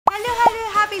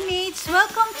Happy Mates!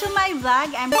 Welcome to my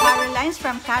vlog. I'm Caroline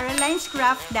from Caroline's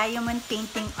Craft Diamond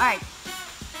Painting Art.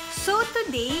 So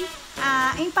today,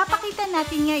 ang papakita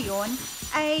natin ngayon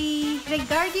ay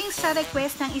regarding sa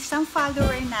request ng isang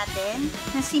follower natin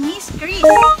na si Miss Chris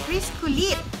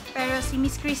Kulit. Pero si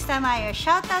Miss Chris Tamayo.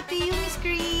 Shout out to you, Miss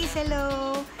Chris!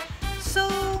 Hello!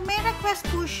 So, may request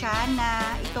po siya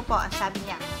na ito po ang sabi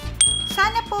niya.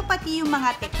 Sana po pati yung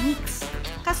mga techniques.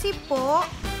 Kasi po,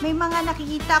 may mga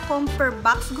nakikita kong per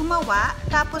box gumawa,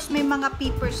 tapos may mga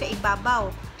paper sa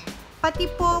ibabaw. Pati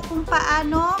po kung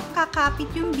paano kakapit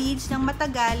yung beads ng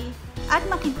matagal at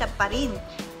makintab pa rin.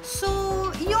 So,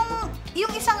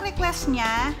 yung isang request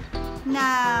niya na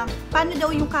paano daw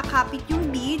yung kakapit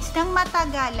yung beads ng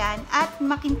matagalan at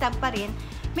makintab pa rin,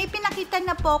 may pinakita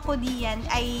na po ko diyan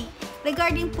ay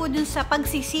regarding po dun sa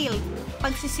pagsisil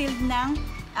ng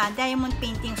diamond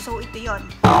painting. So, ito yon.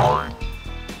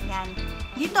 Yan.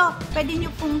 Dito, pwede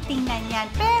nyo pong tingnan yan.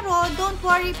 Pero, don't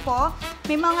worry po.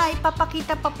 May mga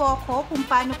ipapakita pa po ako kung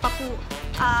paano pa po,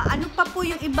 ano pa po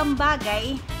yung ibang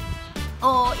bagay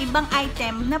o ibang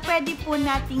item na pwede po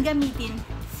natin gamitin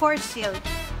for seal.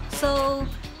 So,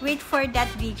 wait for that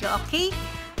video, okay?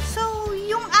 So,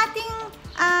 yung ating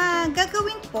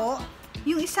gagawin po,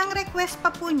 yung isang request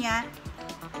pa po niya,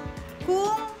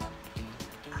 kung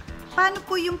paano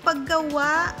po yung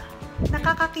paggawa,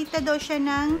 nakakakita daw siya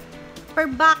ng per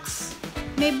box.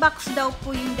 May box daw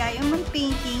po yung diamond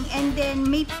painting and then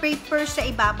may paper sa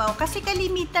ibabaw. Kasi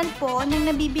kalimitan po na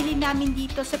nabibili namin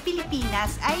dito sa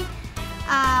Pilipinas ay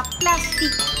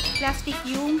plastic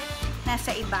yung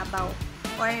nasa ibabaw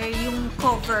or yung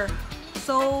cover.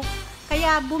 So,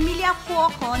 kaya bumili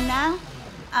ako ng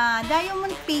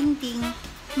diamond painting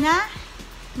na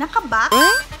naka-box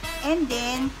and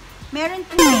then meron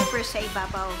po paper sa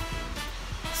ibabaw.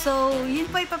 So, yun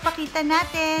po ipapakita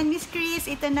natin. Miss Chris,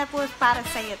 ito na po para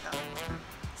sa'yo to.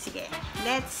 Sige,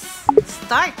 let's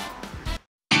start!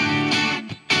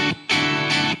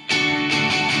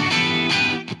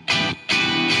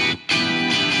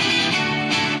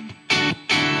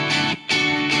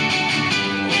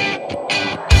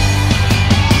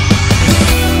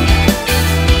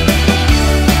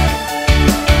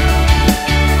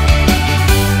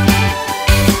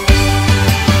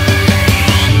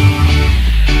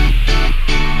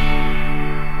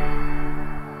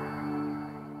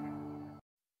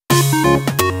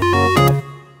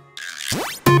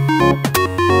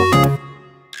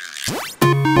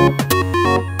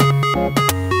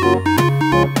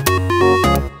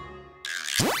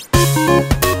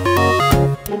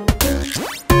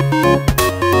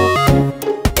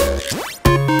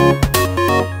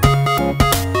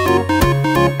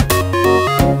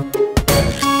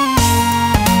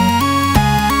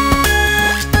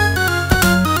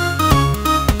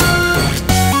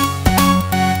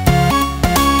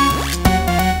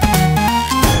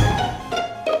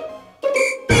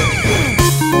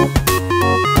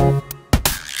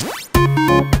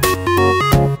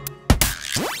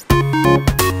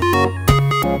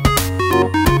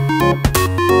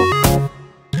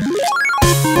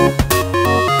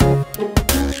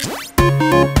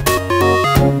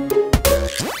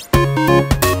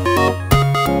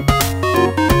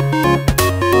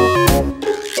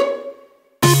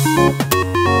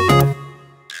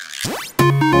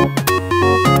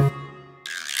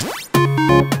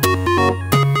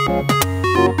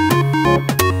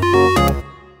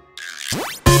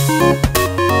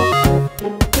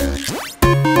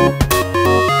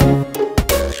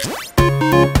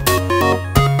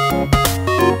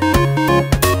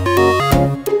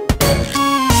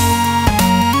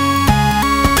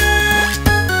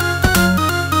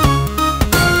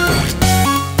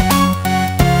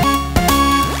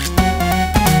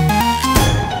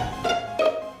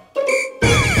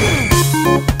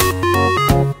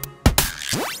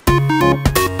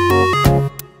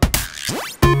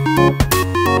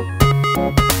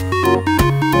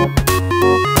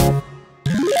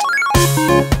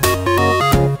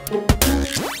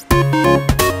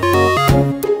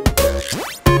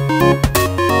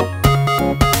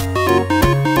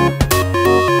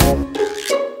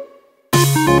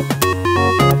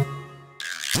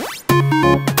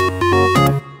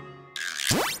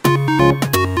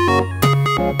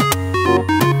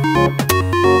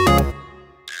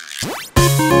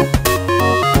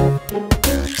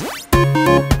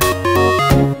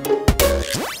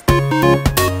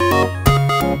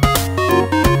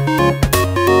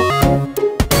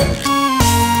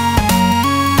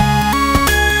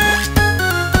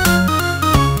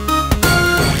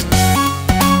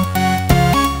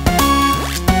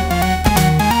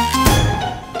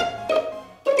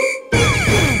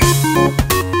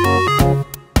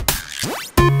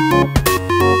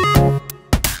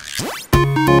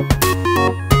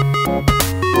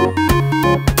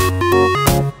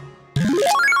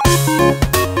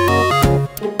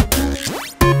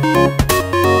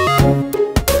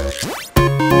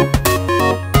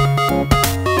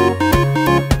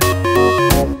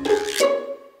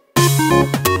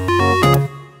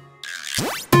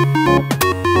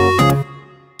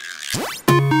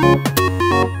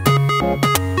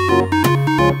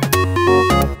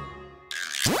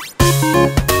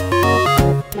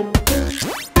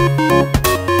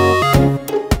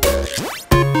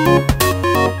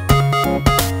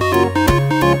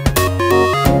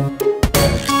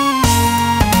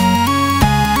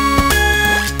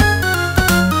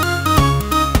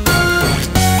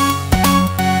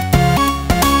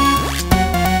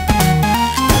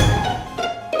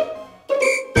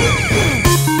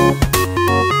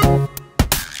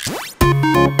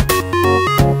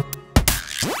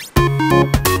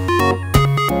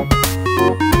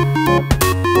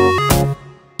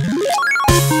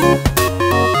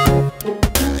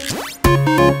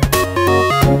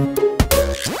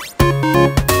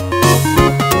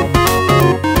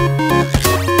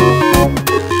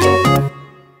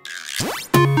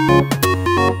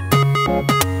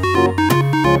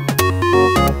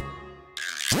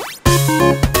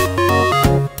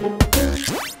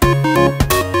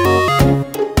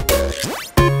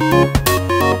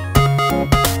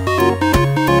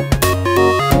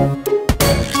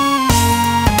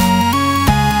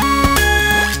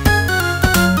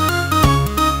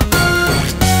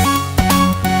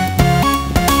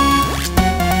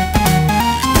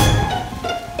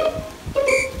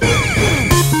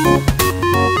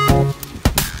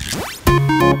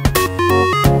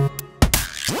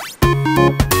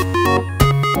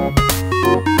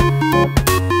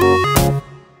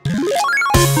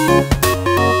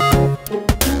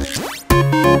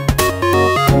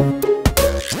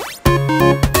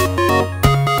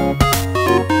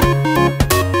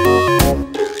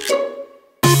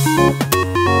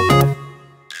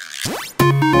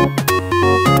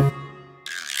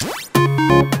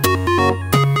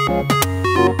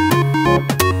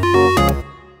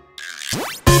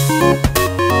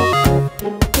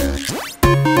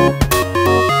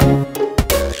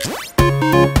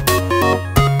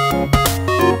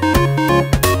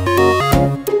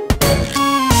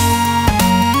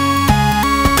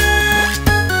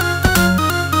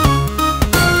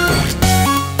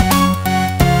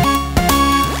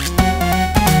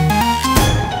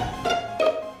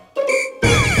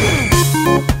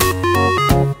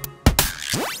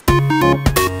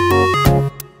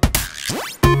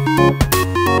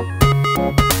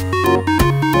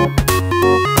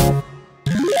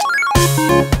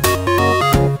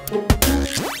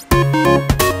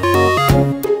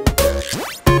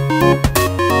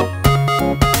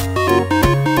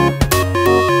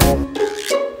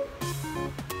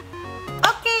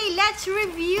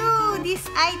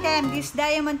 this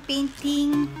diamond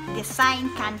painting design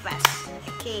canvas.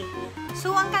 Okay.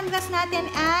 So, ang canvas natin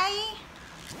ay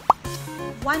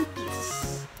one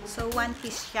piece. So, one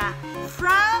piece siya.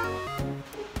 From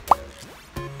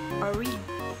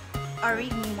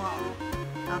Original.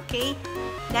 Okay?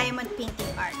 Diamond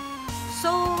painting art.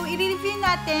 So, i-review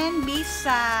natin based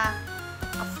sa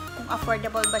kung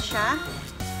affordable ba siya,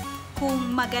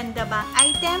 kung maganda ba ang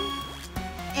item,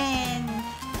 and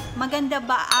maganda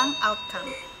ba ang outcome.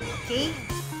 Okay?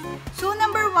 So,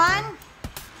 number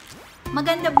 1,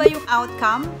 maganda ba yung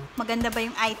outcome? Maganda ba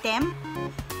yung item?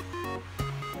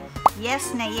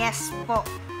 Yes na yes po.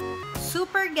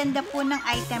 Super ganda po ng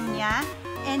item niya.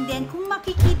 And then, kung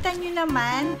makikita nyo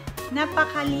naman,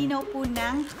 napakalinaw po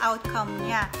ng outcome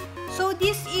niya. So,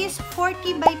 this is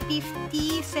 40 by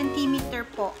 50 cm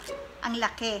po. Ang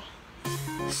laki.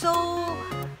 So,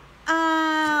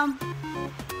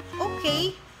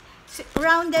 okay.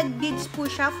 Rounded beads po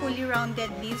siya. Fully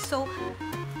rounded beads. So,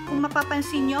 kung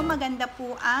mapapansin nyo, maganda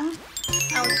po ang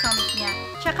outcome niya.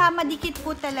 Tsaka, madikit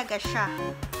po talaga siya.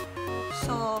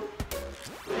 So,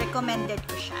 recommended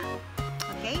ko siya.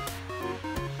 Okay?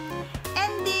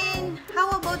 And then,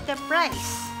 how about the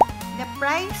price? The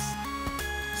price,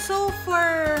 so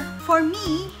for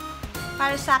me,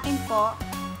 para sa akin po,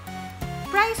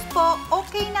 price po,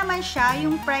 okay naman siya,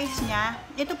 yung price niya.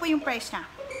 Ito po yung price niya.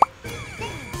 Okay.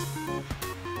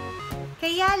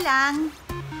 Kaya lang,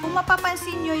 kung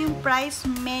mapapansin nyo yung price,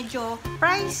 medyo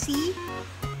pricey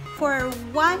for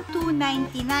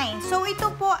 1,299. So, ito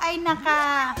po ay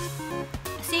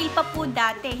naka-sale pa po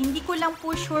dati. Hindi ko lang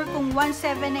po sure kung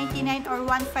 1,799 or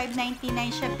 1,599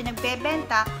 siya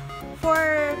pinagbebenta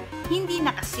for hindi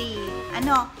naka-sale.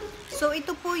 So,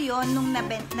 ito po yon nung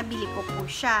nabili ko po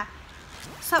siya.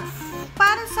 So,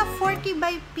 para sa 40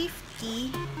 by 50,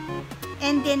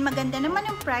 and then maganda naman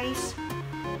yung price.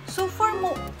 So, for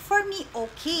me,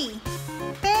 okay.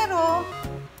 Pero,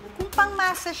 kung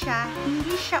pangmasa siya,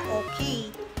 hindi siya okay.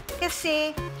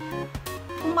 Kasi,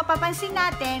 kung mapapansin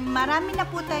natin, marami na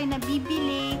po tayo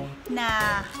nabibili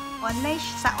na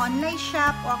sa online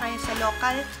shop o kaya sa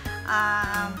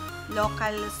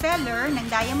local seller ng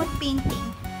diamond painting.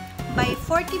 by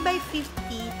 40 by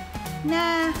 50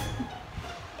 na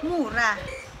mura.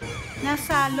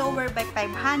 Nasa lower by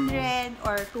 500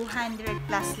 or 200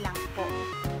 plus lang po.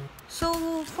 So,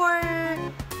 for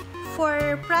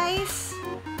price,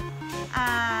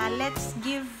 let's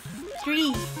give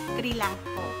 3 lang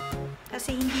po.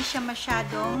 Kasi hindi siya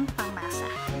masyadong pangmasa.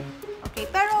 Okay,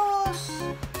 pero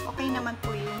okay naman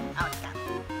po yung outcome.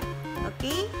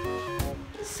 Okay?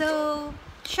 So,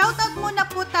 shoutout muna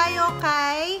po tayo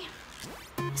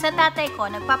sa tatay ko.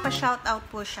 Nagpapa-shoutout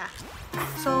po siya.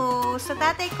 So, sa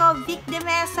tatay ko, Vic de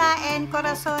Mesa and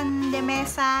Corazon de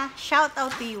Mesa,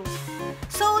 shoutout to you.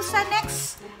 So, sa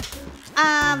next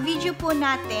video po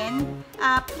natin,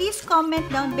 please comment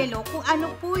down below kung ano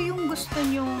po yung gusto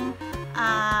nyong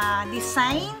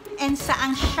design and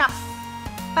saang shop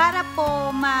para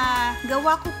po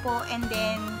magawa ko po, and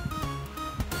then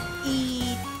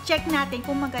i-check natin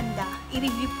kung maganda,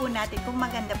 i-review po natin kung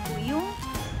maganda po yung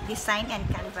design and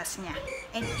canvas niya,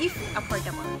 and if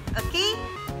affordable. Okay?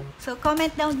 So,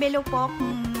 comment down below po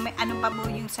kung may ano pa po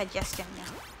yung suggestion niya.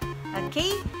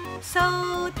 Okay? So,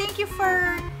 thank you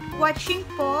for watching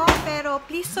po, pero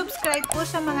please subscribe po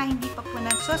sa mga hindi pa po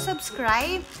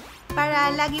nagso-subscribe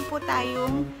para lagi po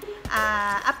tayong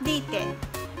updated.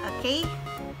 Okay?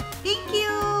 Thank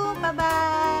you!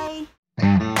 Bye-bye!